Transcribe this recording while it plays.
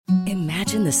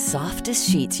Imagine the softest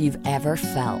sheets you've ever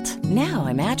felt. Now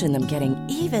imagine them getting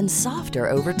even softer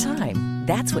over time.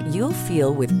 That's what you'll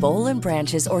feel with Boll &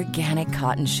 Branch's organic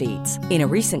cotton sheets. In a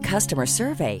recent customer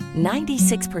survey,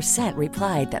 96%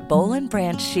 replied that Boll &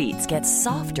 Branch sheets get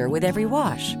softer with every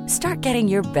wash. Start getting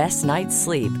your best night's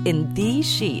sleep in these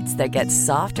sheets that get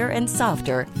softer and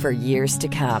softer for years to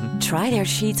come. Try their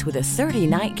sheets with a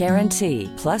 30-night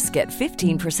guarantee. Plus, get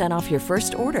 15% off your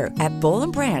first order at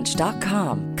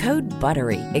bollandbranch.com. Code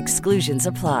BUTTERY. Exclusions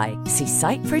apply. See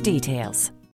site for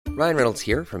details. Ryan Reynolds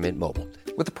here from Mint Mobile.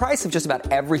 With the price of just about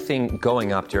everything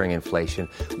going up during inflation,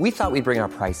 we thought we'd bring our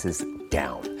prices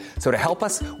down. So to help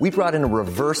us, we brought in a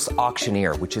reverse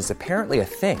auctioneer, which is apparently a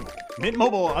thing. Mint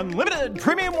Mobile Unlimited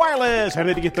Premium Wireless. How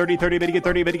to get 30, 30, bit to get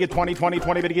 30, bit to get 20, 20,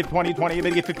 20, bit to get 20, 20, bit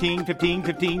to get 15, 15,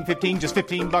 15, 15, just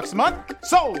 $15 a month?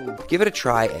 Sold! Give it a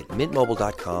try at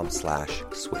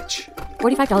mintmobile.com/switch.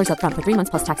 $45 up front for 3 months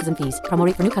plus taxes and fees. Promo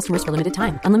rate for new customers for limited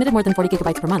time. Unlimited more than 40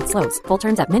 gigabytes per month. Slows full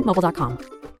terms at mintmobile.com.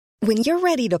 When you're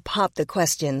ready to pop the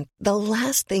question, the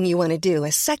last thing you want to do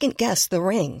is second-guess the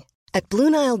ring. At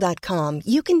BlueNile.com,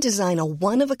 you can design a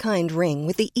one-of-a-kind ring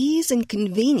with the ease and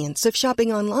convenience of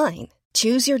shopping online.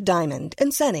 Choose your diamond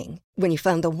and setting. When you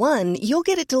find the one, you'll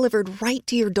get it delivered right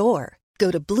to your door. Go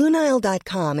to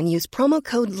BlueNile.com and use promo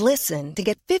code LISTEN to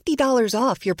get $50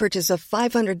 off your purchase of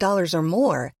 $500 or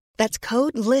more. That's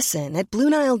code LISTEN at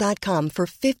BlueNile.com for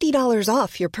 $50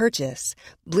 off your purchase.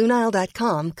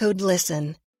 BlueNile.com, code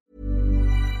LISTEN.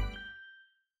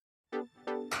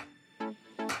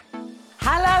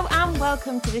 Hello and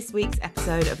welcome to this week's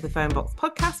episode of the Phone Box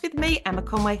Podcast with me, Emma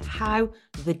Conway. How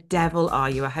the devil are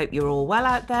you? I hope you're all well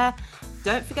out there.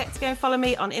 Don't forget to go and follow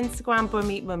me on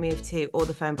Instagram, Mummy of Two, or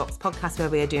the Phone Box Podcast, where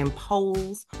we are doing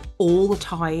polls all the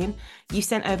time. You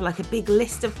sent over like a big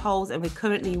list of polls and we're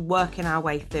currently working our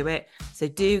way through it. So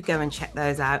do go and check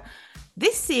those out.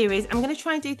 This series, I'm going to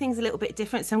try and do things a little bit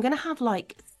different. So I'm going to have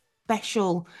like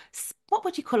special, what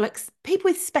would you call it?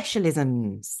 People with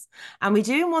specialisms. And we're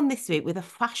doing one this week with a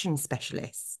fashion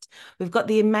specialist. We've got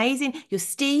the amazing, your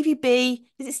Stevie B.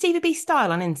 Is it Stevie B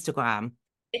Style on Instagram?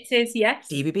 It is, yes.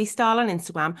 Stevie B Style on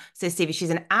Instagram. So Stevie, she's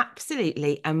an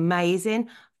absolutely amazing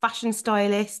fashion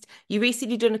stylist. You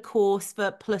recently done a course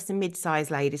for plus and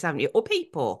mid-sized ladies, haven't you? Or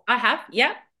people? I have,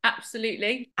 yeah,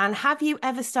 absolutely. And have you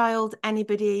ever styled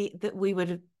anybody that we would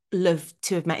have loved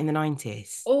to have met in the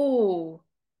 90s? Oh,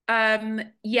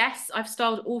 yes, I've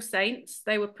styled All Saints.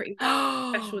 They were pretty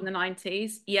special in the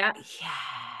 90s. Yeah.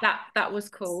 Yeah. That was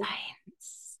cool.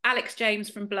 Saints. Alex James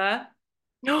from Blur.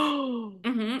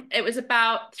 It was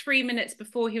about 3 minutes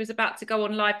before he was about to go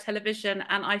on live television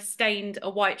and I stained a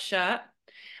white shirt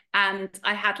and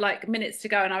I had like minutes to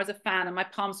go and I was a fan and my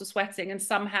palms were sweating and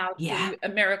somehow through a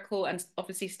miracle and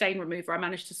obviously stain remover I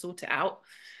managed to sort it out.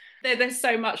 There's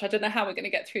so much. I don't know how we're going to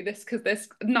get through this because this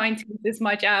 90s is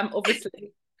my jam,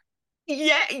 obviously.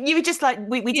 Yeah, you were just like,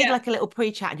 we did like a little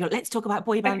pre-chat and you're like, let's talk about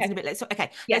boy bands in a bit.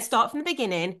 Let's start from the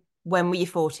beginning. When were you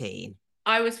 14?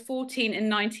 I was 14 in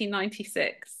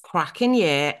 1996. Cracking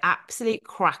year, absolute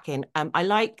cracking. I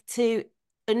like to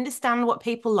understand what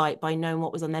people like by knowing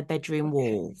what was on their bedroom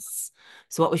walls.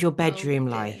 So what was your bedroom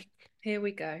like? Here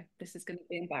we go. This is going to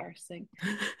be embarrassing.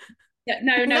 Yeah,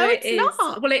 no, it is.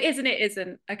 Not. Well, it is and it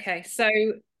isn't. Okay, so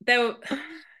there were...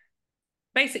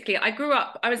 Basically, I grew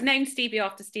up, I was named Stevie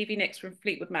after Stevie Nicks from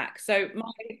Fleetwood Mac. So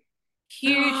my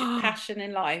huge passion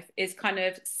in life is kind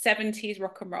of 70s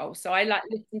rock and roll. So I like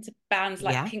listen to bands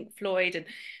like Pink Floyd and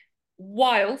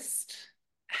whilst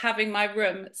having my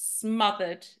room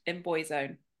smothered in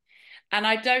Boyzone. And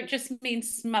I don't just mean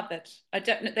smothered. I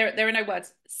don't know, there are no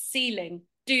words. Ceiling,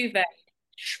 duvet,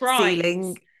 shrines.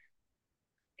 Ceiling.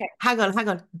 Okay. Hang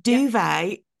on.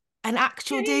 Duvet, an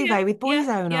actual duvet with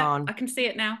Boyzone on. I can see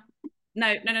it now.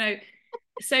 No.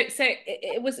 So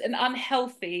it was an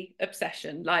unhealthy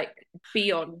obsession, like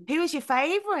beyond. Who was your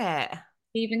favourite?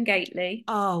 Stephen Gately.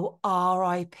 Oh,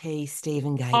 R.I.P.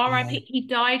 Stephen Gately. R.I.P. He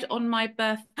died on my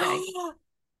birthday.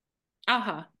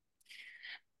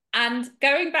 And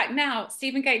going back now,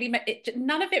 Stephen Gately,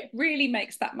 none of it really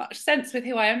makes that much sense with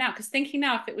who I am now. Because thinking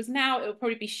now, if it was now, it would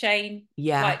probably be Shane.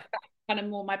 Yeah. Like that kind of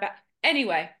more my back.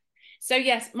 Anyway, so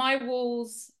yes, my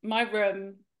walls, my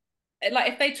room.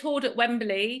 Like if they toured at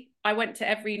Wembley, I went to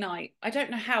every night. I don't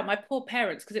know how, my poor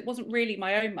parents, because it wasn't really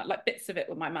my own money, like bits of it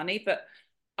were my money, but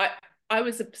I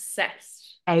was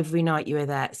obsessed. Every night you were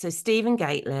there. So Stephen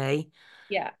Gately.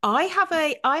 Yeah. I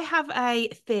have a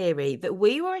theory that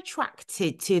we were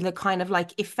attracted to the kind of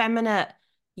like effeminate,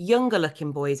 younger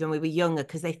looking boys when we were younger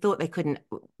because they thought they couldn't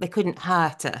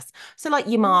hurt us. So like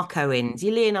your Mark Owens,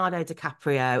 your Leonardo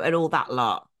DiCaprio and all that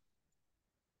lot.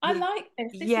 I like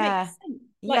this. This makes sense.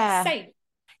 Like safe.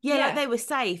 Yeah, like they were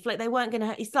safe. Like they weren't going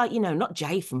to, it's like, not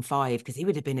Jay from Five, because he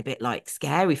would have been a bit like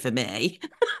scary for me.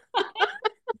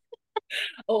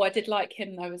 Oh, I did like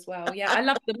him though as well. Yeah, I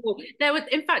loved them all. There was,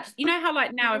 in fact, you know how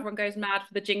like now everyone goes mad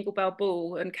for the Jingle Bell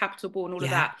Ball and Capital Ball and all of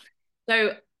that.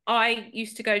 So I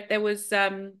used to go. There was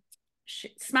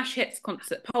Smash Hits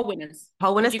concert, Poll Winners.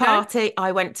 Poll Winners Party. Go?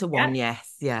 I went to one.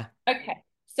 Yes, yeah. Okay.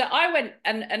 So I went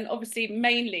and obviously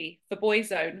mainly for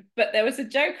Boyzone, but there was a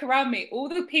joke around me. All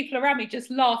the people around me just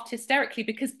laughed hysterically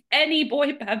because any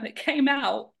boy band that came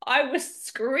out, I was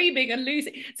screaming and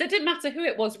losing. So it didn't matter who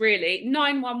it was really.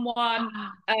 911,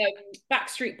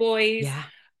 Backstreet Boys.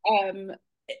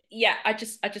 Yeah. I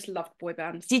just loved boy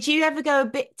bands. Did you ever go a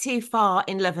bit too far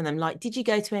in loving them? Like, did you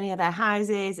go to any of their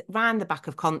houses, round the back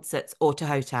of concerts, or to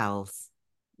hotels?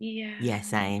 Yeah,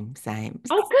 same.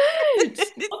 Oh, good.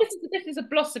 This is a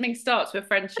blossoming start to a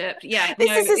friendship. Yeah, this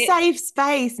is a safe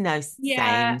space. No,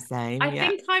 yeah, same. I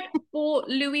think I bought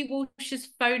Louis Walsh's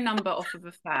phone number off of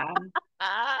a fan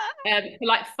for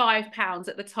like £5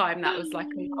 at the time. That was like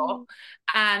a lot,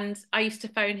 and I used to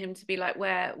phone him to be like,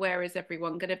 where is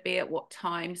everyone going to be at what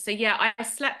time? So yeah, I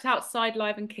slept outside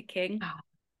live and kicking.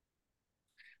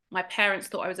 My parents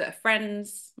thought I was at a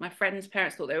friend's. My friend's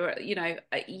parents thought they were,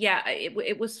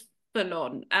 it was full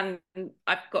on. And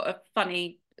I've got a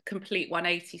funny, complete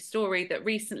 180 story that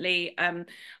recently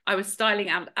I was styling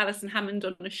Alison Hammond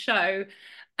on a show,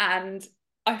 and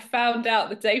I found out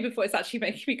the day before, it's actually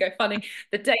making me go funny,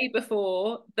 the day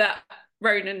before that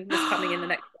Ronan was coming in the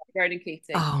next day, Ronan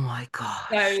Keating. Oh my gosh.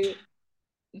 So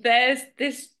there's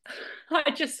this,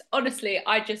 I just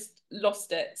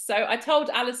lost it. So I told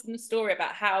Alison the story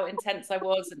about how intense I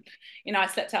was, and I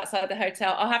slept outside the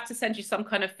hotel. I'll have to send you some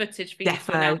kind of footage for you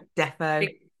to announce. Defo.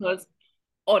 Because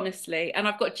honestly, and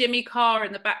I've got Jimmy Carr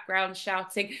in the background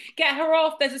shouting, "Get her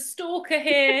off! There's a stalker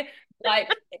here!" Like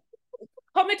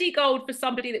comedy gold for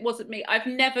somebody that wasn't me. I've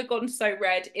never gone so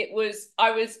red.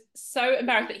 I was so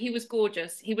embarrassed, but he was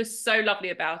gorgeous. He was so lovely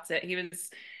about it. He was,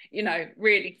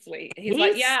 really sweet. He's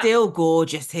like, yeah, still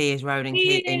gorgeous. He is Ronan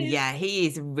Keating. Yeah, he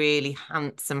is really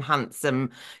handsome.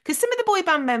 Because some of the boy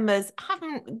band members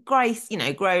haven't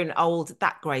grown old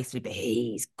that gracefully, but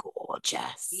he's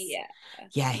gorgeous.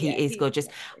 Yeah, he is gorgeous.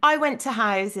 I went to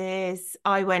houses.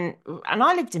 And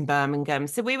I lived in Birmingham,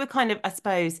 so we were kind of, I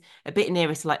suppose, a bit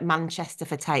nearer to like Manchester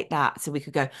for Take That, so we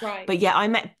could go. Right. But yeah, I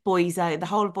met Boyzone, the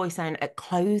whole of Boyzone at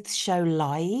Clothes Show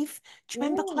Live. Do you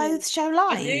remember Clothes Show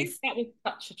Live? I do. That was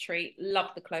such a treat. Love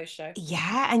the Clothes Show.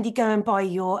 Yeah, and you go and buy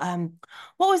your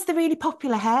what was the really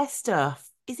popular hair stuff?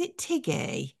 Is it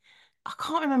Tiggy? I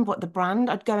can't remember what the brand.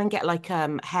 I'd go and get like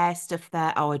hair stuff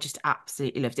there. Oh, I just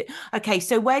absolutely loved it. Okay,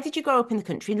 so where did you grow up in the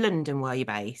country? In London, were you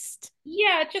based?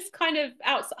 Yeah, just kind of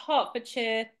outside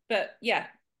Hertfordshire, but yeah,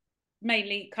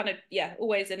 mainly kind of,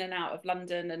 always in and out of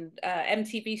London. And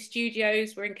MTV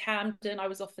Studios were in Camden. I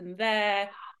was often there.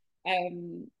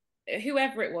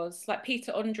 Whoever it was, like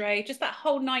Peter Andre, just that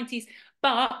whole 90s,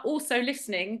 but also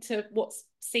listening to what's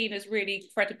seen as really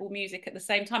credible music at the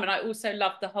same time. And I also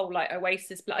loved the whole like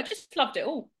Oasis, but I just loved it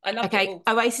all. I loved it all.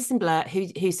 Oasis and Blur,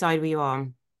 whose side were you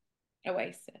on?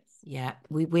 Oasis. Yeah,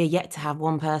 we're yet to have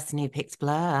one person who picked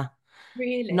Blur.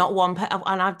 Really? Not one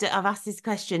and I've asked this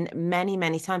question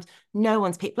many times. No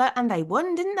one's picked Blur, and they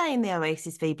won, didn't they, in the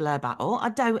Oasis v Blur battle? I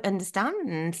don't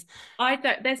understand. I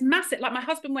don't. There's massive. Like my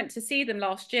husband went to see them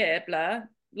last year. Blur,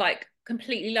 like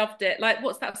completely loved it. Like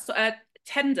what's that?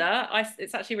 Tender.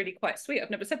 It's actually really quite sweet. I've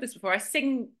never said this before. I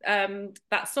sing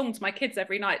that song to my kids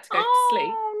every night to go to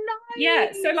sleep. Oh, nice.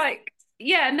 Yeah. So like,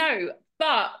 no,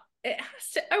 but it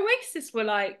has to. Oasis were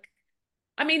like.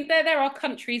 I mean, they're our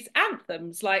country's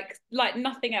anthems, like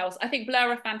nothing else. I think Blur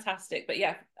are fantastic, but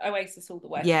yeah, Oasis all the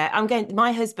way. Yeah,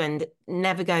 my husband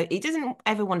he doesn't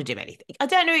ever want to do anything. I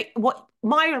don't know what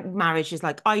my marriage is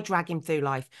like. I drag him through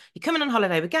life. You're coming on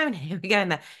holiday, we're going here, we're going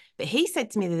there. But he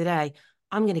said to me the other day,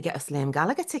 I'm going to get us Liam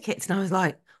Gallagher tickets. And I was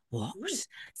like, what? Ooh.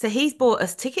 So he's bought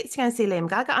us tickets to go and see Liam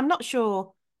Gallagher. I'm not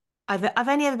sure. I've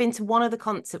only ever been to one other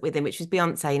concert with him, which was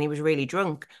Beyonce, and he was really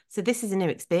drunk. So this is a new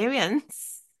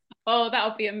experience. Oh, that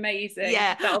would be amazing.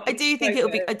 Yeah, I do think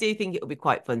it'll be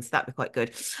quite fun. So that'd be quite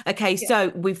good. Okay, so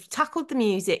we've tackled the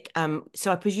music.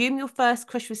 So I presume your first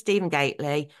crush was Stephen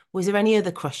Gately. Was there any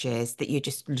other crushes that you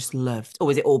just loved, or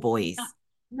was it all boys?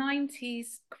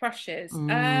 90s crushes.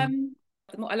 I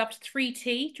loved 3T.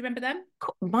 Do you remember them?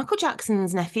 Michael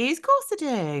Jackson's nephews, of course I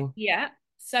do. Yeah.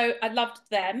 So I loved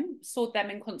them. Saw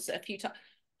them in concert a few times.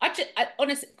 I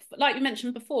honestly, like you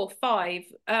mentioned before, Five.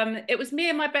 It was me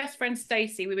and my best friend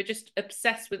Stacey. We were just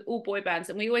obsessed with all boy bands,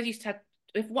 and we always used to have,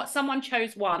 if someone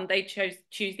chose one, they choose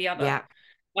the other. Yeah.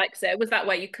 likes it. It was that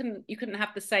way. You couldn't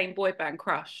have the same boy band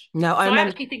crush. No, I So I remember.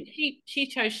 actually think she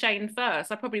chose Shane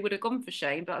first. I probably would have gone for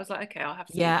Shane, but I was like, okay, I'll have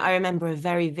Yeah, I Stevie. remember a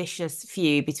very vicious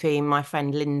feud between my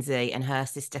friend Lindsay and her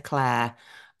sister Claire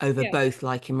over Yeah. both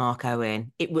liking Mark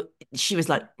Owen. She was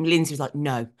like, Lindsay was like,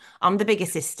 no, I'm the bigger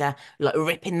sister, like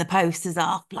ripping the posters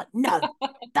off, like, no,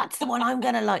 that's the one I'm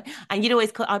gonna like. And you'd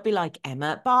always call, I'd be like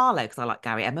Emma Barlow because I like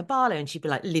Gary Emma Barlow, and she'd be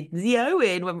like Lindsay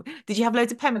Owen. Did you have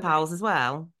loads of pen pals as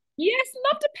well? Yes,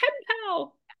 loved a pen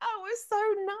pal. Oh, it was so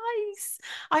nice.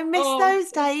 I miss Oh,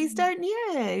 those days, don't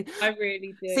you? I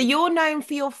really So do. you're known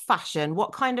for your fashion.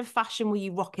 What kind of fashion were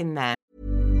you rocking then?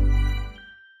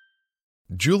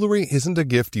 Jewelry isn't a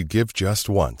gift you give just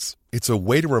once. It's a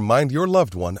way to remind your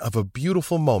loved one of a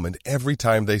beautiful moment every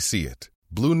time they see it.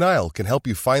 Blue Nile can help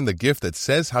you find the gift that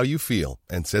says how you feel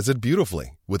and says it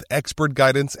beautifully, with expert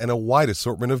guidance and a wide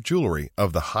assortment of jewelry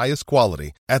of the highest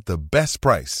quality at the best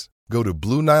price. Go to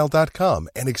BlueNile.com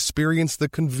and experience the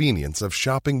convenience of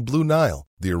shopping Blue Nile,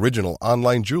 the original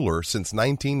online jeweler since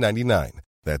 1999.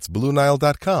 That's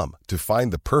BlueNile.com to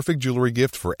find the perfect jewelry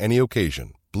gift for any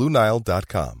occasion.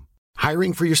 BlueNile.com.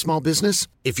 Hiring for your small business?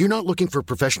 If you're not looking for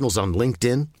professionals on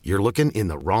LinkedIn, you're looking in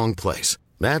the wrong place.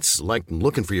 That's like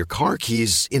looking for your car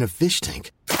keys in a fish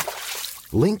tank.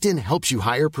 LinkedIn helps you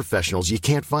hire professionals you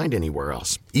can't find anywhere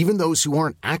else, even those who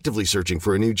aren't actively searching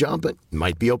for a new job but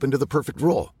might be open to the perfect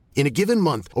role. In a given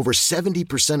month, over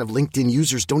 70% of LinkedIn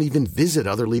users don't even visit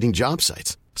other leading job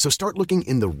sites. So start looking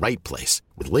in the right place.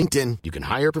 With LinkedIn, you can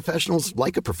hire professionals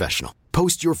like a professional.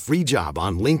 Post your free job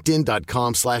on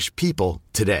linkedin.com/people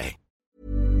today.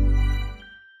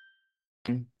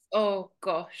 Oh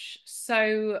gosh.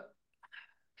 So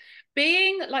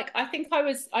being like, I think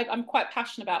I'm quite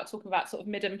passionate about talking about sort of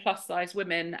mid and plus size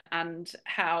women and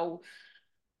how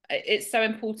it's so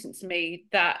important to me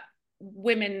that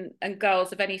women and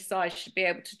girls of any size should be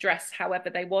able to dress however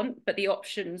they want, but the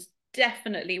options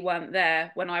definitely weren't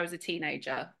there when I was a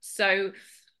teenager. So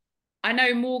I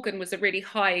know Morgan was a really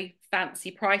high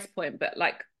fancy price point, but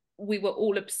like we were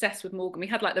all obsessed with Morgan. We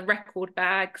had like the record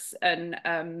bags and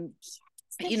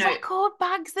The record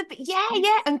bags,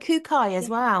 yeah, and Kukai as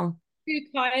well.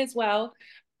 Kukai as well.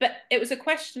 But it was a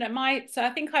question so I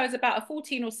think I was about a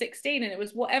 14 or 16, and it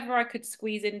was whatever I could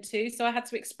squeeze into. So I had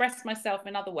to express myself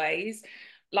in other ways,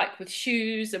 like with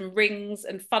shoes and rings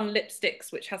and fun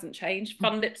lipsticks, which hasn't changed.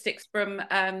 Fun lipsticks from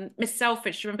Miss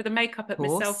Selfridge. Do you remember the makeup at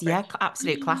Miss Selfridge? Yeah,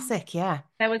 absolute classic, yeah.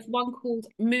 There was one called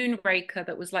Moonraker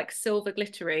that was like silver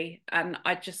glittery, and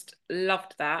I just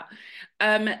loved that.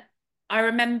 I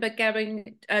remember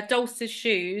going Dulce's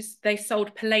shoes. They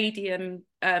sold palladium.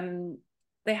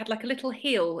 They had like a little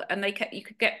heel, and you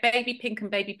could get baby pink and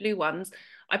baby blue ones.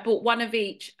 I bought one of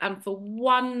each, and for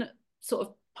one sort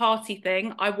of party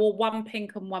thing, I wore one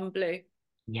pink and one blue.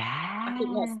 Yeah. I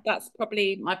think that's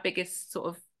probably my biggest sort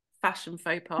of fashion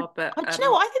faux pas. But do you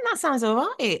know what? I think that sounds all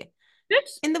right. Good.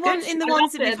 In the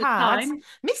ones that we've had,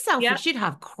 Miss Selfridge Yeah. should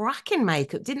have cracking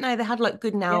makeup, didn't they? They had like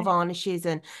good nail varnishes,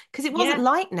 and because it wasn't Yeah.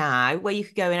 like now where you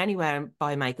could go in anywhere and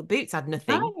buy makeup. Boots had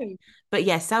nothing. No. But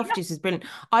yeah, Selfridges was brilliant.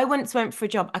 I once went for a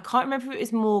job. I can't remember if it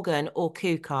was Morgan or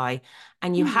Kukai,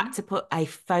 and you had to put a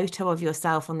photo of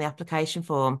yourself on the application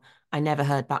form. I never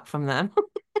heard back from them.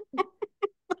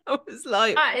 I was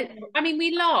like, I mean,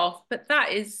 we laugh, but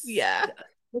that is yeah.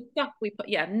 the stuff we put,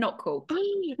 not cool.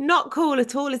 Not cool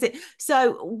at all, is it?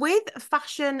 So with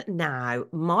fashion now,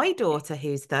 my daughter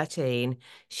who's 13,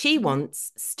 she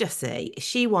wants Stussy.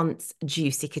 She wants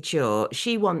Juicy Couture.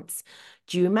 She wants,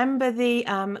 do you remember the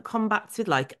combats with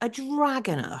like a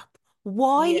dragon up?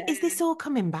 Why is this all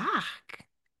coming back?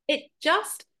 It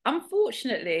just,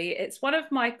 unfortunately, it's one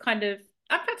of my kind of,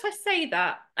 in fact, I say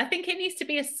that. I think it needs to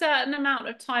be a certain amount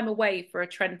of time away for a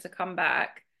trend to come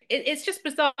back. It's just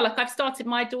bizarre. Like I've started,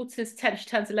 my daughter's 10, she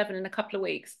turns 11 in a couple of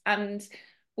weeks, and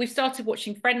we've started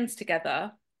watching Friends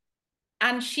together.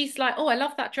 And she's like, oh, I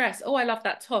love that dress. Oh, I love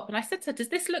that top. And I said to her, does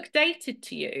this look dated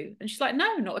to you? And she's like,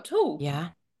 no, not at all. Yeah.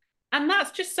 And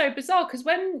that's just so bizarre because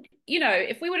when,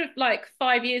 if we would have like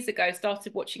 5 years ago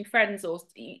started watching Friends or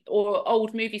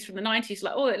old movies from the 90s,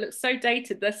 like, oh, it looks so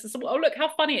dated. Oh, look how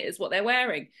funny it is what they're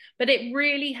wearing. But it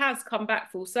really has come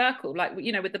back full circle, like,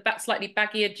 with the slightly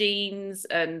baggier jeans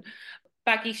and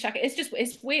baggy jacket.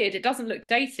 It's weird. It doesn't look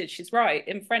dated. She's right.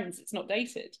 In Friends, it's not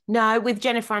dated. No, with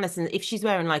Jennifer Aniston, if she's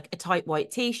wearing like a tight white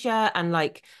t-shirt and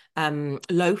like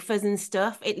loafers and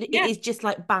stuff, it is just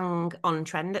like bang on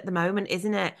trend at the moment,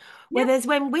 isn't it? Whereas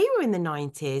when we were in the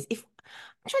 90s,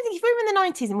 I'm trying to think, if we were in the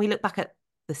 90s and we look back at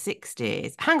the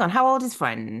 60s, hang on, how old is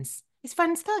Friends? Is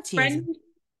Friends 30 years? Friends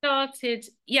started,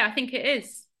 I think it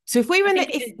is. So if we were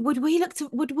would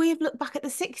we have looked back at the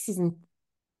 60s and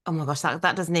Oh my gosh, that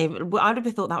doesn't even, I'd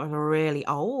have thought that was really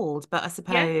old, but I Yeah.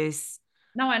 suppose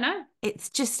No, I know. it's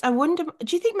just, I wonder,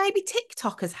 do you think maybe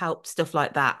TikTok has helped stuff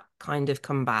like that kind of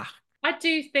come back? I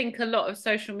do think a lot of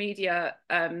social media,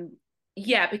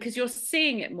 yeah, because you're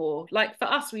seeing it more. Like for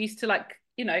us, we used to like,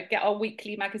 get our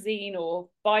weekly magazine or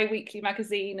bi-weekly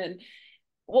magazine, and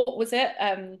what was it?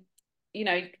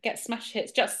 Get smash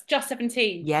hits, just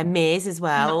 17. Yeah, Miz as And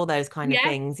well, all those kind of yeah,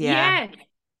 things. Yeah. yeah.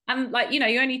 And like, you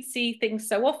only see things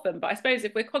so often, but I suppose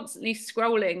if we're constantly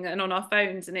scrolling and on our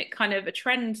phones, and it kind of a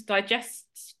trend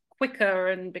digests quicker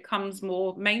and becomes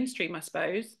more mainstream, I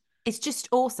suppose. It's just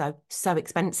also so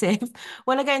expensive.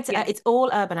 When I go into, Yeah. it's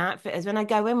all Urban Outfitters. When I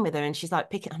go in with her and she's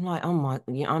like picking, I'm like, oh my,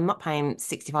 I'm not paying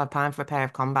 £65 for a pair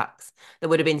of combats that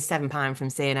would have been £7 from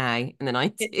C&A in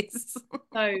the It's 90s.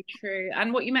 so true.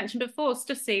 And what you mentioned before,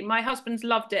 Stussy, my husband's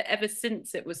loved it ever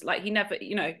since it was like he never,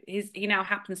 he now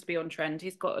happens to be on trend.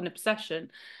 He's got an obsession.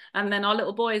 And then our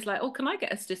little boy is like, oh, can I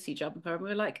get a Stussy jumper? And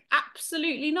we are like,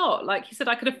 absolutely not. Like he said,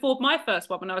 I could afford my first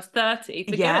one when I was 30.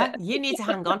 Yeah, Forget you need to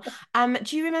hang on. it.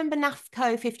 Do you remember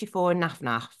NAFCO 54 and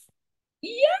NAF?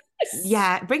 Yes.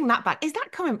 Yeah, bring that back. Is that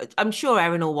coming? I'm sure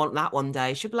Erin will want that one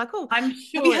day. She'll be like, oh, I'm have you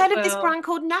sure it heard of this will. brand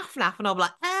called NAF? And I'll be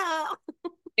like, oh.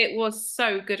 It was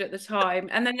so good at the time.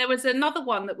 And then there was another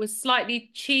one that was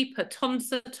slightly cheaper,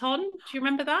 Tonsaton. Do you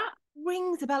remember that?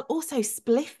 Rings a bell. Also,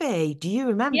 Spliffy. Do you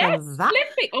remember Yes, that?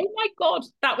 Spliffy. Oh my God.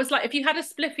 That was like if you had a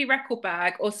Spliffy record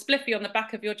bag or Spliffy on the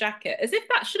back of your jacket, as if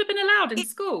that should have been allowed in It,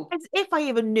 school. as if I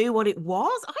even knew what it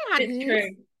was. It's true.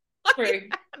 I True.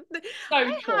 had, So I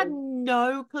had true.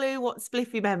 no clue what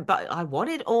Spliffy meant, but I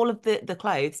wanted all of the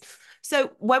clothes.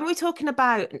 So when we're talking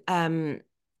about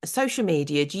social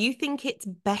media, do you think it's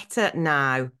better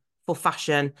now for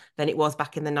fashion than it was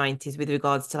back in the 90s with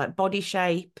regards to like body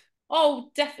shape? Oh,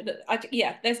 definitely.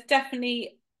 Yeah, there's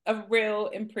definitely a real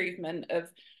improvement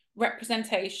of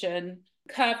representation,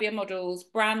 curvier models,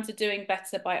 brands are doing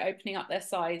better by opening up their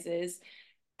sizes.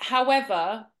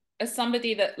 However, as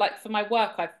somebody that, like, for my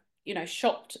work, I've,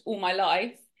 shopped all my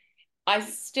life, I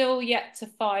still yet to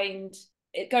find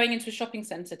it going into a shopping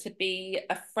centre to be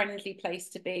a friendly place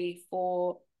to be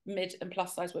for mid and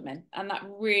plus size women. And that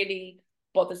really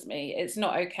bothers me. It's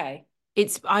not okay.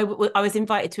 I was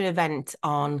invited to an event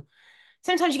on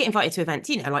sometimes you get invited to events,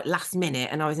 like last minute.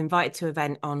 And I was invited to an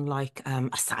event on like a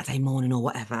Saturday morning or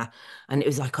whatever. And it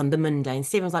was like on the Monday. And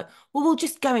Stephen was like, well, we'll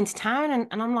just go into town.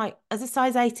 And I'm like, as a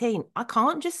size 18, I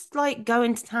can't just like go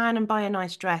into town and buy a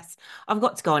nice dress. I've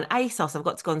got to go on ASOS. I've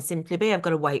got to go on Simply Be. I've got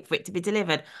to wait for it to be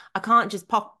delivered. I can't just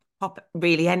pop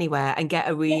really anywhere and get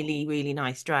a really, really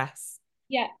nice dress.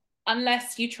 Yeah,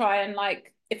 unless you try and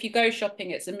like if you go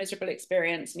shopping, it's a miserable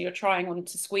experience and you're trying on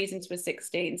to squeeze into a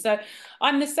 16. So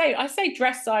I'm the same. I say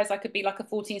dress size, I could be like a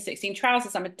 14, 16.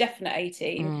 Trousers, I'm a definite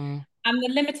 18. Mm. And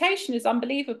the limitation is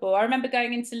unbelievable. I remember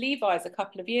going into Levi's a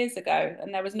couple of years ago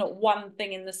and there was not one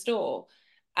thing in the store.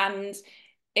 And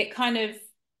it kind of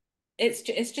it's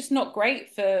just not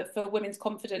great for women's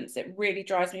confidence. It really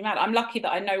drives me mad. I'm lucky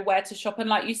that I know where to shop, and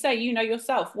like you say, you know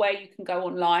yourself where you can go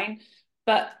online,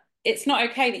 but it's not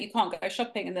okay that you can't go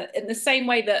shopping in the same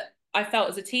way that I felt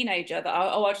as a teenager that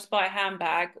I'll just buy a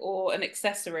handbag or an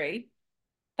accessory.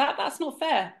 That's not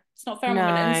fair. It's not fair on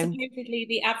women. And No. supposedly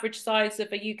the average size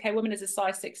of a UK woman is a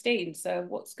size 16. So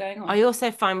what's going on? I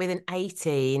also find with an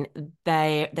 18,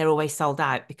 they're always sold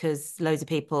out because loads of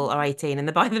people are 18 and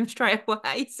they buy them straight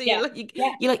away. So Yeah,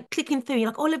 yeah, you're like clicking through, you're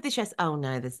like, oh, I love this dress. Oh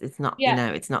no, this it's not, yeah.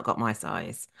 it's not got my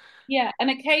size. Yeah, and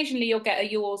occasionally you'll get a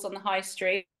yours on the high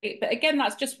street, but again,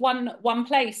 that's just one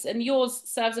place, and yours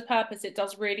serves a purpose. It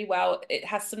does really well. It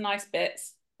has some nice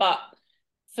bits, but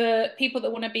for people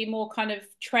that want to be more kind of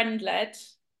trend led,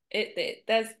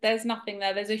 there's nothing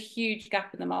there. There's a huge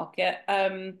gap in the market.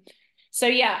 So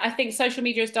yeah, I think social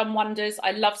media has done wonders.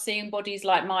 I love seeing bodies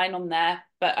like mine on there,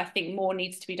 but I think more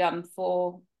needs to be done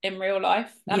for in real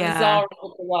life and the Yeah. Zara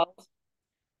of the world.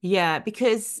 Yeah,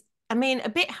 because I mean, a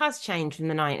bit has changed from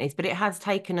the 90s, but it has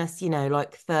taken us,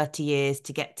 like 30 years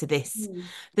to get to this. Mm.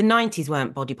 The 90s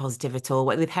weren't body positive at all.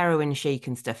 With heroin chic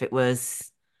and stuff, it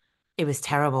was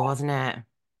terrible, wasn't it?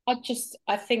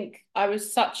 I think I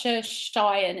was such a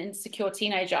shy and insecure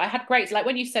teenager. I had great, like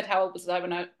when you said how old was I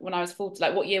when I was 40,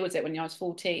 like what year was it when I was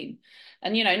 14?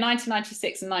 And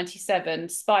 1996 and 97,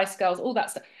 Spice Girls, all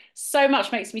that stuff. So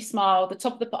much makes me smile. The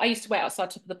top of the I used to wait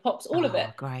outside top of the pops, all of it.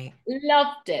 Oh, great.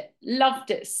 Loved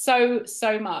it so,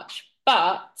 so much.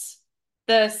 But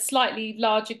the slightly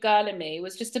larger girl in me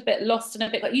was just a bit lost and a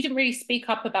bit like you didn't really speak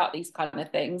up about these kind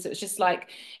of things. It was just like,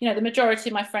 the majority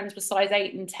of my friends were size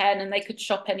 8 and 10 and they could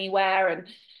shop anywhere. And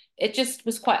it just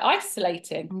was quite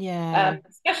isolating. Yeah.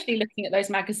 Especially looking at those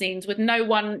magazines with no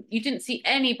one, you didn't see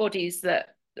any bodies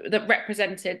that that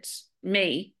represented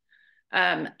me.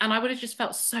 And I would have just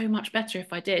felt so much better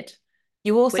if I did.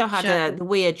 You also Which, had the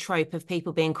weird trope of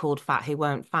people being called fat who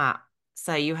weren't fat.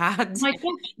 So you had my gosh,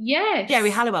 yes. Jerry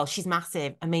Halliwell. She's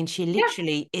massive. I mean, she Yeah.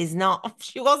 literally is not,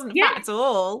 she wasn't Yeah. fat at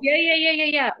all.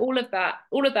 Yeah. All of that.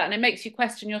 And it makes you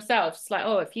question yourself. It's like,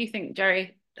 oh, if you think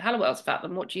Jerry Halliwell's fat,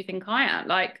 then what do you think I am?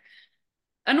 Like,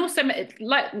 and also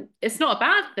like, it's not a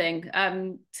bad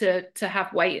thing to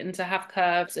have weight and to have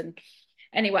curves. And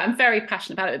anyway, I'm very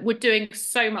passionate about it. We're doing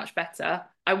so much better.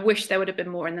 I wish there would have been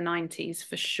more in the 90s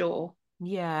for sure.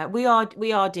 Yeah, we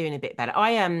are doing a bit better.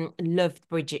 I loved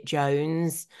Bridget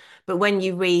Jones, but when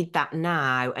you read that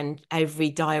now and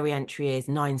every diary entry is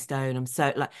 9 stone, I'm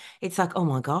so like it's like, oh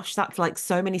my gosh, that's like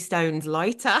so many stones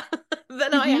lighter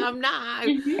than I Mm-hmm. am now.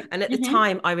 Mm-hmm. And at the Mm-hmm.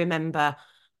 time I remember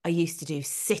I used to do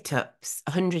sit-ups,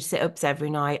 100 sit-ups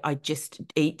every night. I just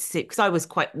eat soup because I was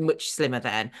quite much slimmer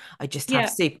then. I just have Yeah.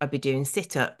 soup. I'd be doing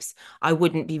sit-ups. I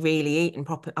wouldn't be really eating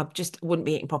proper. I just wouldn't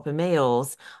be eating proper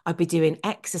meals. I'd be doing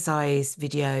exercise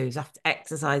videos after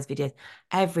exercise videos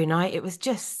every night. It was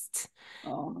just,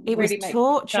 Oh, it it was really makes me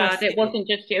torturous. sad. It wasn't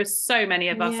just you, it was so many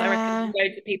of us. I reckon Yeah.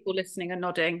 loads of people listening and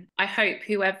nodding. I hope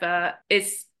whoever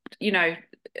is,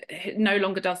 no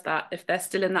longer does that, if they're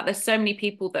still in that. There's so many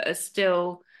people that are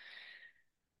still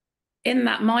in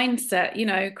that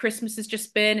mindset. Christmas has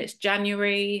just been, it's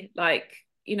January, like,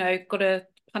 got to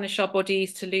punish our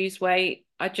bodies to lose weight.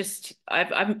 It was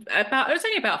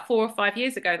only about 4 or 5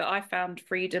 years ago that I found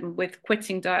freedom with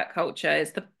quitting diet culture. It's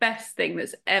the best thing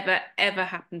that's ever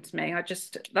happened to me.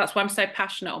 That's why I'm so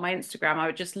passionate on my Instagram. I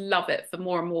would just love it for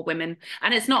more and more women.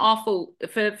 And it's not our fault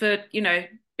for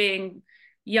being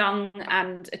young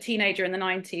and a teenager in the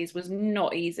 90s was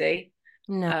not easy.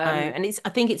 No, and I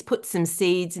think it's put some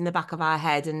seeds in the back of our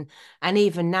head, and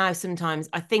even now sometimes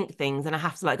I think things and I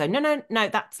have to like go, no,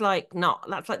 that's like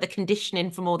the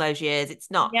conditioning from all those years.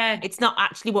 Yeah. It's not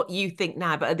actually what you think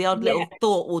now, but the odd Yeah. little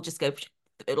thought will just go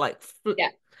like. Yeah.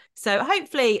 So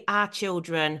hopefully our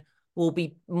children will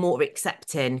be more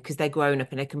accepting because they're grown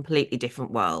up in a completely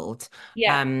different world.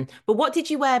 Yeah. But what did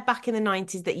you wear back in the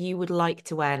 90s that you would like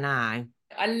to wear now?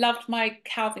 I loved my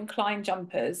Calvin Klein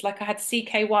jumpers. Like I had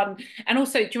CK1. And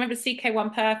also, do you remember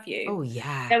CK1 perfume? Oh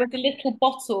yeah. There was a little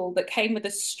bottle that came with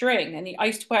a string, and I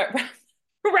used to wear it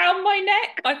around my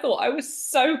neck. I thought I was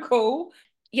so cool.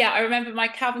 Yeah, I remember my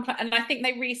Calvin Klein, and I think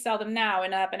they resell them now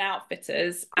in Urban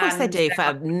Outfitters. Of course they And do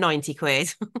for 90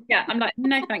 quid. yeah, I'm like,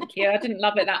 no, thank you. I didn't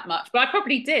love it that much, but I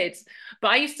probably did.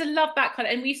 But I used to love that kind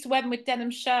of, and we used to wear them with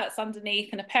denim shirts underneath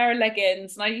and a pair of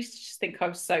leggings. And I used to just think I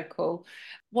was so cool.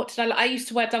 What did I like? I used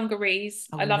to wear dungarees.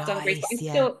 Oh, I love dungarees, but nice,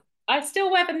 yeah. I still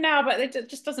wear them now, but it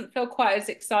just doesn't feel quite as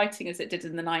exciting as it did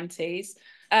in the 90s.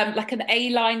 Like an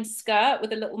A-line skirt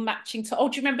with a little matching top. Oh,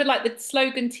 do you remember like the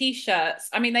slogan t-shirts?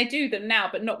 I mean, they do them now,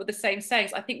 but not with the same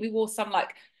sayings. I think we wore some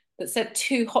like that said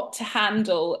too hot to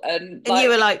handle, and you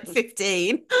were like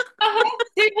 15. too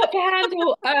hot to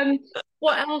handle.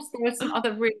 What else? There were some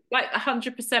other like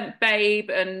 100% babe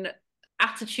and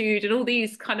attitude and all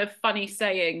these kind of funny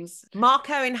sayings. Mark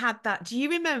Owen had that. Do you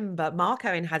remember Mark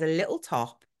Owen had a little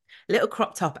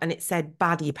crop top, and it said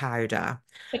baddie powder.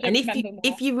 I don't And remember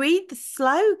if you read the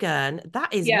slogan,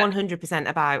 that is Yeah. 100%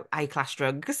 about A-class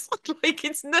drugs. Like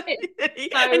it's not,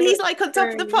 It's and he's so like on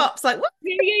top of the true. pops, like what?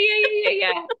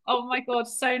 Yeah. Oh my God,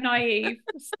 so naive.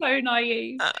 So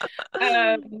naive.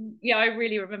 Yeah, I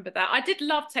really remember that. I did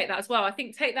love Take That as well. I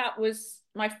think Take That was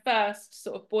my first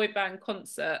sort of boy band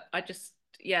concert.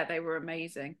 Yeah, they were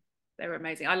amazing. They were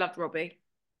amazing. I loved Robbie.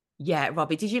 Yeah,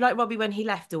 Robbie. Did you like Robbie when he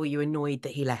left, or were you annoyed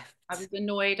that he left? I was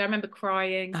annoyed. I remember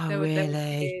crying. Oh, There were really?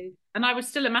 tears. And I was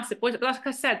still a massive boy. But like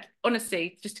I said,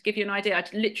 honestly, just to give you an idea, I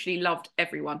literally loved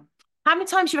everyone. How many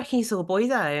times do you reckon you saw Boys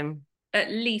Home?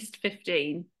 At least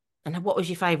 15. And what was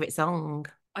your favourite song?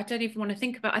 I don't even want to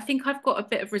think about it. I think I've got a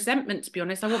bit of resentment, to be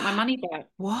honest. I want my money back.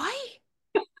 Why?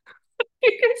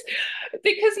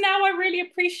 because now I really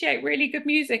appreciate really good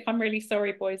music. I'm really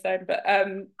sorry, Boyzone, but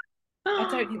I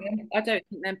don't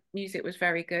think their music was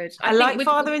very good. I think like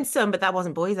Father and Son, but that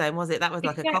wasn't Boyzone, was it? That was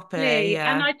like a copy.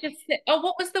 Yeah. And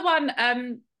what was the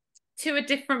one To a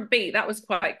Different Beat? That was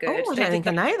quite good. Oh, I don't think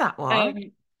I know that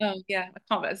one. Oh yeah,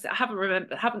 I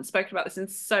haven't spoken about this in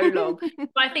so long. But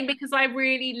I think because I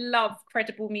really love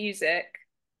credible music,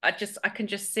 I can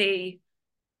just see.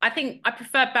 I think I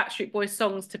prefer Backstreet Boys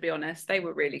songs, to be honest. They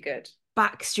were really good.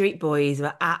 Backstreet Boys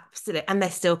were absolute, and they're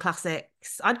still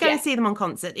classics. I'd go and see them in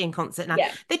concert now.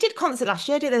 Yeah. They did concert last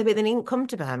year, didn't they? But they didn't come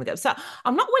to Birmingham. So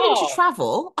I'm not willing to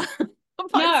travel,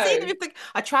 But I'd seen No. them if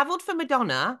I travelled for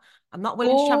Madonna. I'm not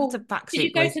willing to travel to Oh, did you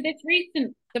Backstreet go Boys. to the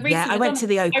Yeah, recent I went Madonna? to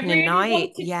the I opening really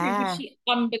night. wanted to. Was Yeah. she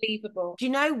unbelievable? Do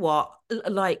you know what?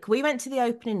 Like, we went to the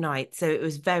opening night, so it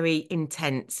was very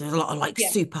intense. There was a lot of like Yeah,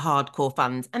 super hardcore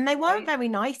fans, and they weren't right. very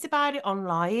nice about it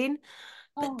online.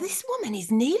 But Oh, this woman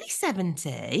is nearly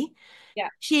 70. yeah,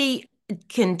 She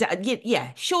can,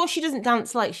 yeah, sure, she doesn't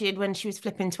dance like she did when she was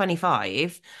flipping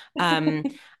 25. Um,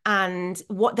 and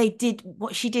what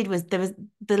she did was there was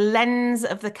the lens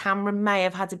of the camera may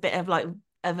have had a bit of like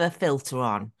of a filter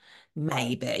on,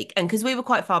 right. maybe. And because we were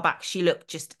quite far back, she looked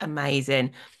just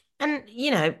amazing. And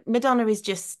Madonna is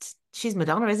just she's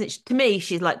Madonna, isn't she? To me,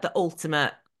 she's like the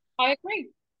ultimate. I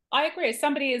agree. I agree. As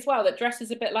somebody as well that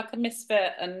dresses a bit like a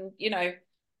misfit, and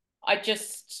I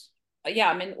just, yeah,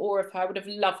 I'm in awe of her. I would have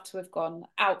loved to have gone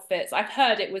outfits. I've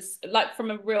heard it was like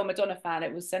from a real Madonna fan,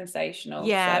 it was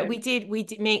sensational. Yeah, So, we did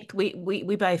make we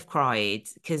both cried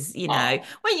because oh,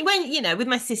 when with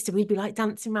my sister we'd be like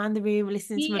dancing around the room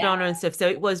listening to yeah, Madonna and stuff. So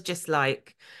it was just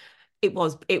like it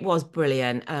was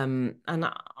brilliant. And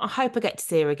I hope I get to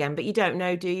see her again, but you don't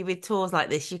know, do you? With tours like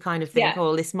this, you kind of think, yeah,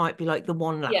 oh, this might be like the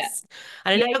one yeah, last.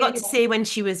 And I yeah, never yeah, got to yeah. see her when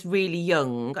she was really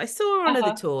young. I saw her on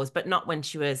other Uh-huh. tours, but not when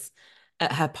she was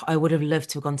at her. I would have loved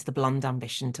to have gone to the Blonde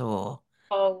Ambition tour.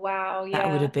 Oh, wow, That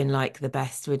would have yeah. been like the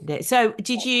best, wouldn't it? So,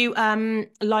 did you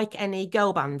like any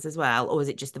girl bands as well, or was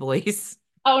it just the boys?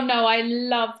 Oh no, I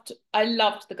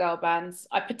loved the girl bands.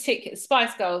 I particularly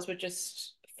Spice Girls were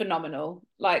just phenomenal.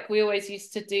 Like we always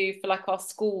used to do for like our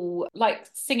school, like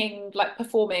singing, like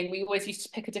performing. We always used to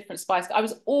pick a different Spice. I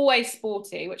was always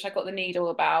Sporty, which I got the needle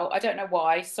about. I don't know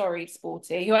why. Sorry,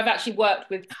 Sporty, who I've actually worked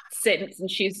with since, and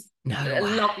she's a No.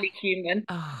 lovely human.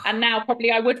 And Oh, now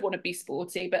probably I would want to be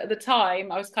Sporty, but at the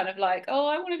time I was kind of like, oh,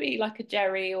 I want to be like a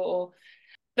Jerry or.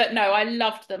 But no, I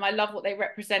loved them. I love what they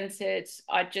represented.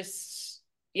 I just,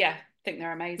 yeah, think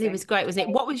they're it was amazing. great, wasn't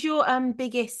it? What was your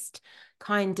biggest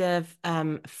kind of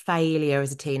failure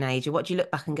as a teenager? What do you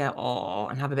look back and go, oh,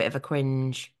 and have a bit of a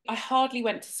cringe? I hardly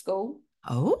went to school.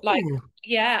 Like, Oh,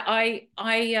 yeah, I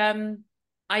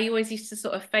always used to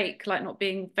sort of fake like not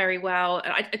being very well.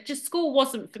 Just school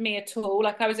wasn't for me at all.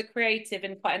 Like I was a creative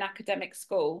in quite an academic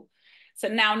school. So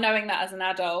now knowing that as an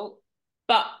adult,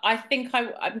 but I think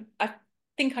I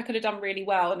could have done really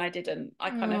well and I didn't.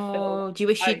 I kind of feel oh, do you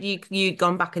wish I you'd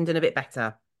gone back and done a bit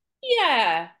better?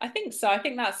 Yeah, I think so. I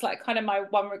think that's like kind of my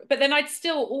one. But then I'd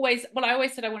still always, well, I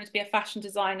always said I wanted to be a fashion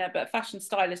designer, but fashion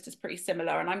stylist is pretty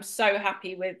similar. And I'm so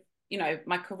happy with,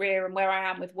 my career and where I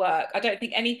am with work. I don't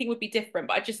think anything would be different,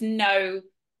 but I just know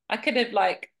I could have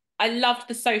like, I loved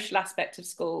the social aspect of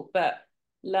school, but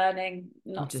learning,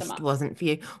 not so Just much. wasn't for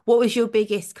you. What was your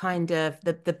biggest kind of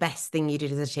the best thing you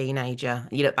did as a teenager?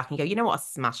 You look back and go, you know what, I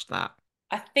smashed that.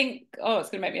 I think, oh, it's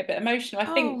going to make me a bit emotional. I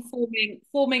think Oh,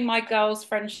 forming my girls'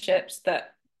 friendships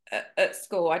that at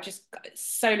school, I just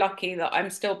so lucky that I'm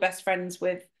still best friends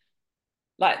with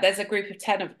like there's a group of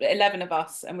 10 of 11 of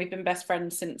us and we've been best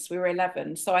friends since we were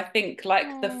 11, so I think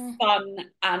like the oh. fun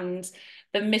and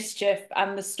the mischief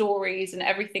and the stories and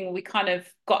everything we kind of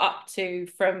got up to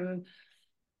from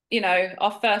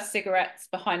our first cigarettes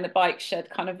behind the bike shed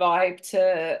kind of vibe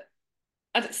to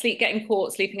getting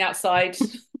caught sleeping outside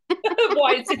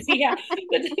White City, yeah,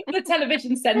 the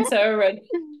television centre, and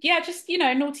yeah, just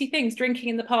naughty things, drinking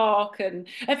in the park. And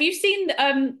have you seen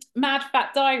Mad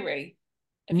Fat Diary?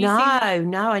 Have you seen that? No,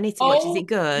 no, I need to watch. Is it Oh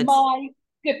good? my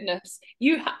goodness.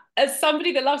 As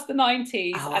somebody that loves the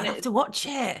 90s, Oh, I'll and have to watch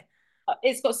it.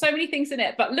 it's got so many things in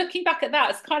it, but looking back at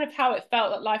that, it's kind of how it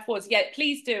felt that life was. Yeah,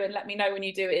 please do, and let me know when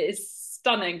you do. It is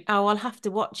stunning. Oh, I'll have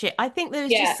to watch it. I think there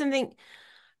was just Yeah, something,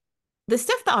 the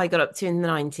stuff that I got up to in the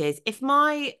 90s, if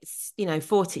my,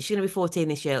 40, she's going to be 14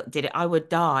 this year, did it, I would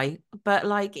die. But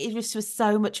like, it just was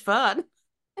so much fun.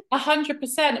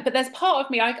 100%. But there's part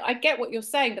of me, I get what you're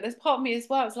saying, but there's part of me as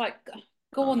well. It's like,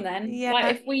 go on Oh, then. Like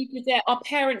yeah. if we did it, our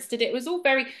parents did it. It was all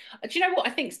very, do you know what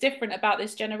I think's different about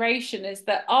this generation is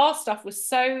that our stuff was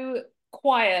so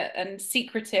quiet and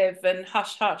secretive and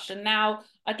hush hush. And now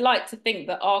I'd like to think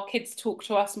that our kids talk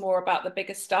to us more about the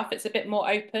bigger stuff. It's a bit more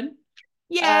open.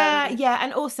 Yeah, Um, yeah.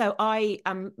 And also, I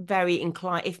am very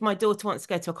inclined. If my daughter wants to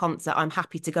go to a concert, I'm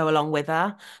happy to go along with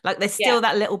her. Like, there's yeah, still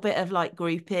that little bit of like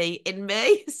groupie in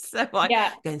me. So I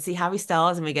yeah. go and see Harry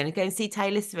Styles and we're going to go and see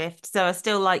Taylor Swift. So I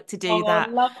still like to do Oh,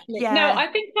 that. lovely. No, Yeah, I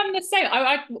think I'm the same.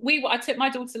 I took my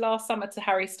daughter last summer to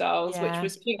Harry Styles, which yeah.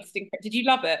 was just incredible. Did you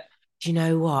love it? Do you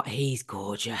know what? He's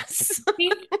gorgeous.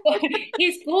 He's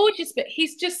he's gorgeous, but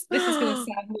he's just this is going to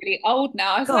sound really old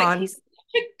now. I was Go like, on. he's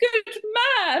such a good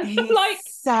man. He's Like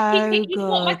so he's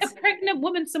got like good. a pregnant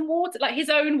woman some water, like his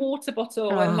own water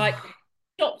bottle, and like Oh.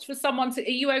 stopped for someone to, are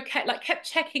you okay? Like kept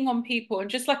checking on people and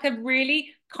just like a really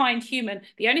kind human.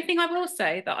 The only thing I will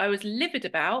say that I was livid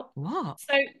about. What?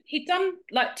 So he'd done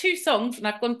like 2 songs and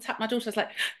I've gone to tap my daughter. I was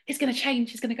like, he's going to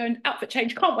change. He's going to go in outfit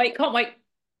change. Can't wait. Can't wait.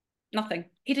 Nothing.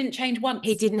 He didn't change once.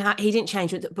 He didn't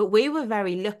change, but we were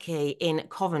very lucky in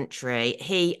Coventry.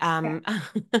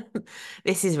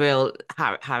 This is real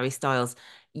Harry Styles.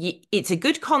 It's a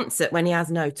good concert when he has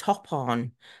no top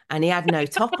on, and he had no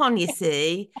top on. You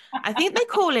see, I think they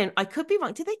call him. I could be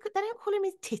wrong. They don't call him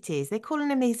his titties. They're calling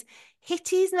him his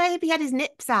hitties. Maybe he had his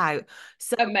nips out.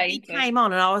 So Amazing. he came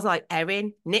on, and I was like,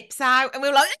 Erin, nips out, and we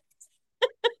were like.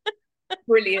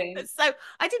 Brilliant. So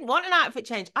I didn't want an outfit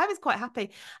change. I was quite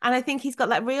happy. And I think he's got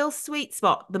that real sweet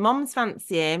spot. The moms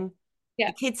fancy him. Yeah.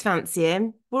 The kids fancy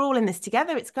him. We're all in this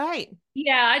together. It's great.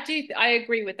 Yeah, I do. I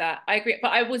agree with that. I agree.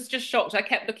 But I was just shocked. I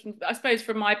kept looking, I suppose,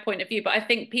 from my point of view. But I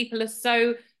think people are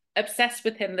so obsessed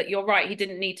with him that you're right. He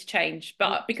didn't need to change.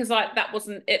 But because that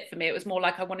wasn't it for me. It was more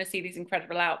like, I want to see these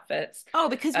incredible outfits. Oh,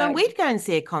 because when we'd go and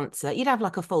see a concert, you'd have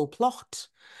like a full plot.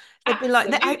 They'd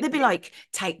be like,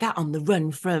 take that on the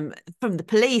run from the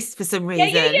police for some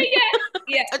reason.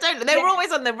 Yeah. I don't know. They were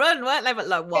always on the run, weren't they? But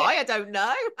like, why? I don't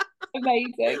know.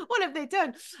 Amazing. What have they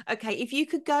done? Okay, if you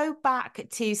could go back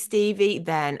to Stevie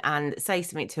then and say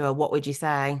something to her, what would you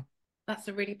say? That's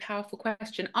a really powerful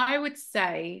question. I would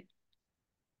say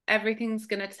everything's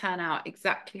going to turn out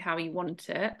exactly how you want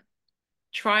it.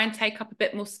 Try and take up a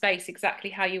bit more space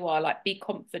exactly how you are. Like, be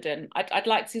confident. I'd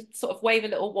like to sort of wave a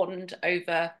little wand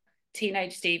over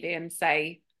teenage Stevie and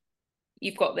say,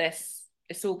 you've got this,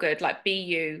 it's all good, like, be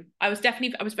you. I was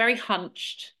very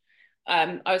hunched.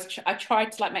 I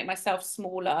tried to like make myself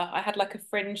smaller. I had like a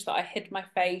fringe that I hid my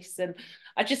face, and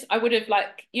I would have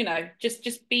like,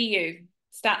 just be you.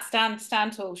 Stand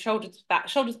tall, shoulders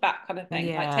back kind of thing.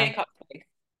 Yeah. Like, take up space.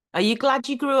 Are you glad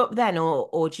you grew up then,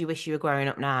 or do you wish you were growing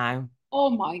up now? Oh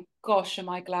my gosh, am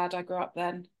I glad I grew up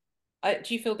then?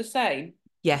 Do you feel the same?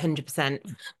 Yeah, 100%.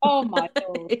 Oh my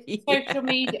God. Yeah. Social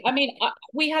media. I mean,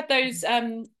 we had those,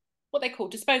 what they call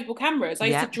disposable cameras. I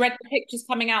used to dread the pictures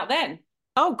coming out then.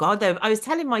 Oh God, though. I was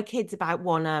telling my kids about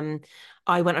one.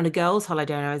 I went on a girls'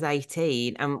 holiday when I was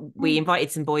 18, and we invited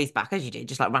some boys back, as you do,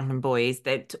 just like random boys.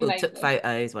 They took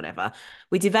photos, whatever.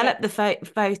 We developed the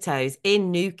photos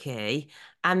in Nuki,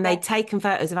 and they'd taken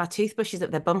photos of our toothbrushes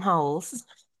up their bum holes.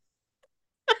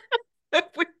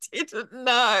 We didn't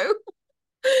know.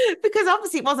 Because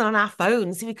obviously it wasn't on our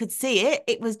phones, so we could see it.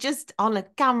 It was just on a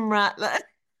camera.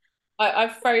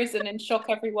 I've frozen in shock,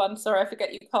 everyone. Sorry, I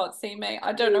forget you can't see me.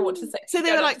 I don't know what to say. So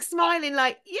they were like smiling,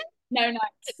 like, yeah.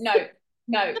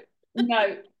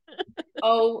 No.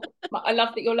 Oh, I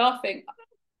love that you're laughing.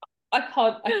 I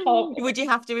can't. Would you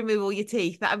have to remove all your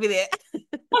teeth? That'd be it.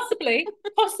 Possibly,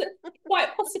 quite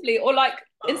possibly, or like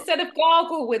instead of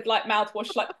gargle with like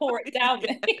mouthwash, like pour it down.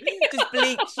 Just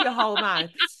bleach your whole mouth.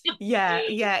 Yeah.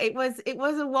 It was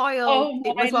a wild. Oh,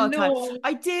 it was wild Lord. time.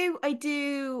 I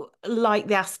do like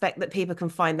the aspect that people can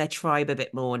find their tribe a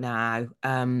bit more now.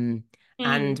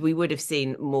 And we would have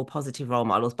seen more positive role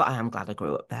models, but I am glad I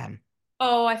grew up then.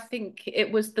 Oh, I think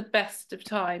it was the best of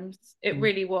times. It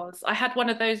really was. I had one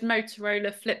of those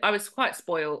Motorola flip. I was quite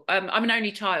spoiled. I'm an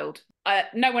only child.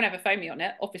 No one ever phoned me on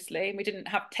it, obviously, and we didn't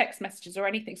have text messages or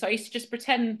anything. So I used to just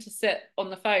pretend to sit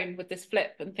on the phone with this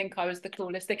flip and think I was the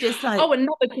coolest thing. Oh,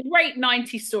 another great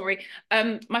 90s story.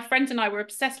 My friend and I were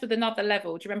obsessed with Another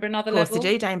Level. Do you remember Another Level? Of course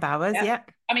I do, Dane Bowers, yeah.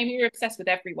 I mean, we were obsessed with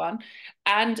everyone.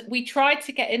 And we tried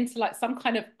to get into like some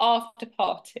kind of after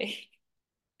party.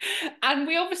 And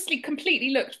we obviously completely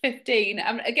looked 15.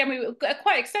 And again, we were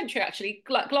quite eccentric, actually.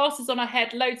 Like glasses on our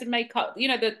head, loads of makeup,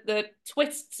 the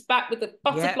twists back with the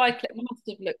butterfly clip. We must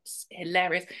have looked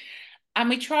hilarious. And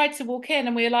we tried to walk in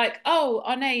and we were like, oh,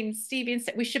 our name's Stevie and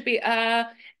we should be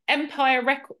Empire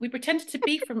Record. We pretended to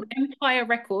be from Empire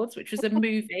Records, which was a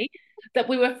movie, that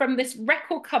we were from this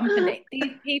record company.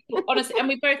 These people, honestly, and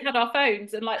we both had our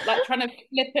phones and like trying to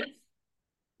flip it.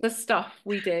 The stuff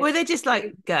we did. Were they just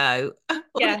like, go?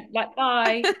 Yeah, like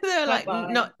bye. They were like,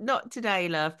 bye. Not today,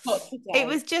 love. Not today. It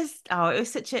was just,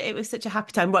 it was such a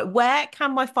happy time. Right, where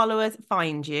can my followers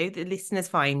find you? The listeners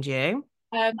find you?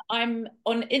 I'm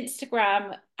on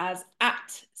Instagram as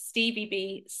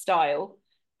 @StevieB Style.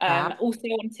 Also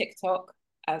on TikTok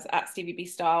as @StevieB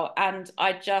Style. And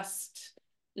I just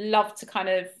love to kind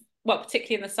of,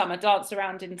 particularly in the summer, dance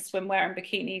around in swimwear and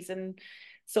bikinis and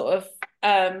sort of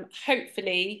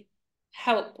hopefully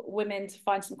help women to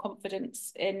find some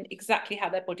confidence in exactly how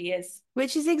their body is,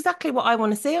 which is exactly what I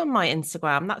want to see on my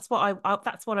Instagram. That's what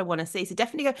I want to see. So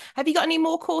definitely go. Have you got any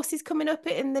more courses coming up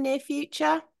in the near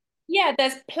future? Yeah,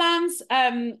 there's plans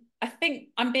I think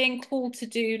I'm being called to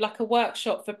do like a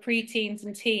workshop for pre-teens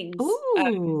and teens.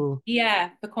 Ooh.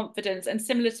 For confidence, and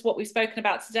similar to what we've spoken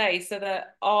about today, so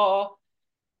that our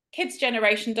kids'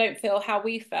 generation don't feel how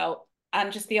we felt.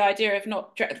 And just the idea of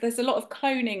not, there's a lot of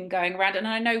cloning going around, and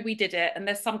I know we did it, and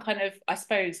there's some kind of, I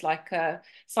suppose, like a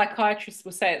psychiatrist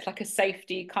will say it's like a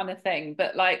safety kind of thing,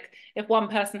 but like if one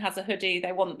person has a hoodie,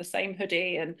 they want the same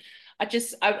hoodie. And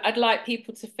I'd like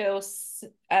people to feel,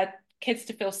 kids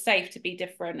to feel safe to be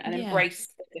different and embrace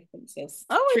the differences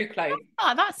through clothes.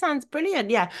 That sounds brilliant.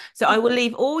 Yeah. So I will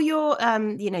leave all your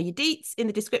your deets in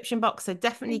the description box. So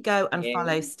definitely go and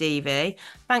follow Stevie.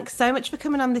 Thanks so much for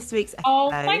coming on this week's episode. Oh,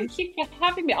 thank you for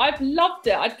having me. I've loved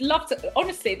it. I'd love to,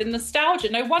 honestly, the nostalgia.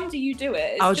 No wonder you do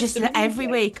it. It's just every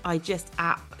week. I just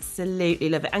absolutely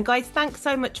love it. And guys, thanks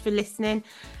so much for listening.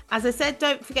 As I said,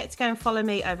 don't forget to go and follow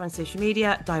me over on social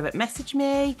media. Direct message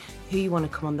me who you want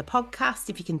to come on the podcast,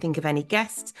 if you can think of any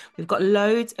guests. We've got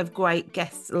loads of great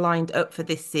guests lined up for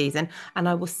this season. And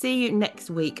I will see you next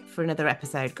week for another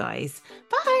episode, guys.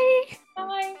 Bye.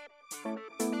 Bye.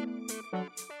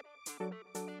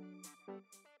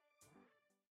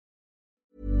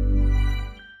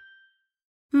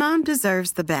 Mom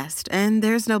deserves the best, and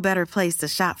there's no better place to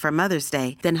shop for Mother's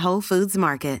Day than Whole Foods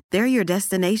Market. They're your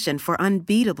destination for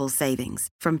unbeatable savings,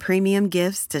 from premium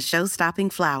gifts to show-stopping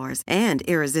flowers and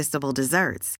irresistible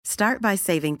desserts. Start by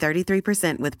saving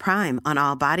 33% with Prime on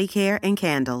all body care and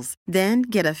candles. Then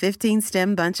get a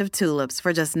 15-stem bunch of tulips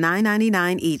for just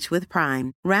 $9.99 each with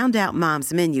Prime. Round out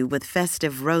Mom's menu with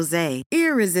festive rosé,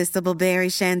 irresistible berry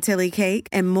chantilly cake,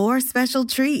 and more special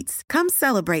treats. Come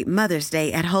celebrate Mother's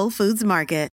Day at Whole Foods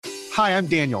Market. Hi, I'm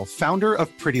Daniel, founder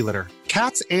of Pretty Litter.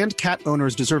 Cats and cat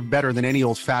owners deserve better than any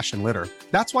old-fashioned litter.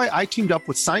 That's why I teamed up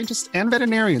with scientists and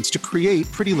veterinarians to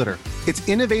create Pretty Litter. Its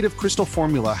innovative crystal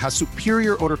formula has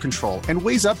superior odor control and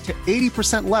weighs up to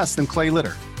 80% less than clay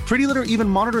litter. Pretty Litter even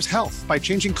monitors health by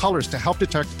changing colors to help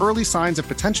detect early signs of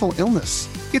potential illness.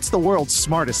 It's the world's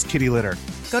smartest kitty litter.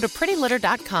 Go to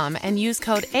prettylitter.com and use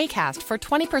code ACAST for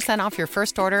 20% off your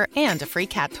first order and a free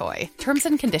cat toy. Terms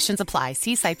and conditions apply.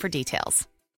 See site for details.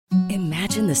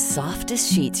 Imagine the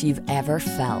softest sheets you've ever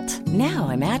felt. Now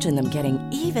imagine them getting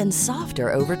even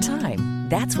softer over time.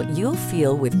 That's what you'll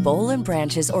feel with Boll &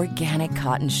 Branch's organic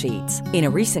cotton sheets. In a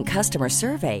recent customer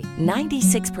survey,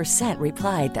 96%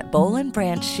 replied that Boll &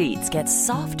 Branch sheets get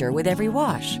softer with every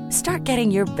wash. Start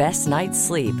getting your best night's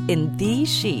sleep in these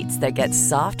sheets that get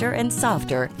softer and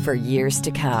softer for years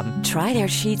to come. Try their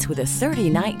sheets with a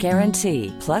 30-night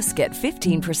guarantee. Plus, get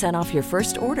 15% off your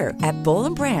first order at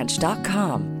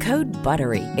bollandbranch.com. Code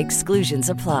BUTTERY. Exclusions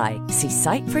apply. See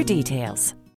site for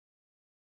details.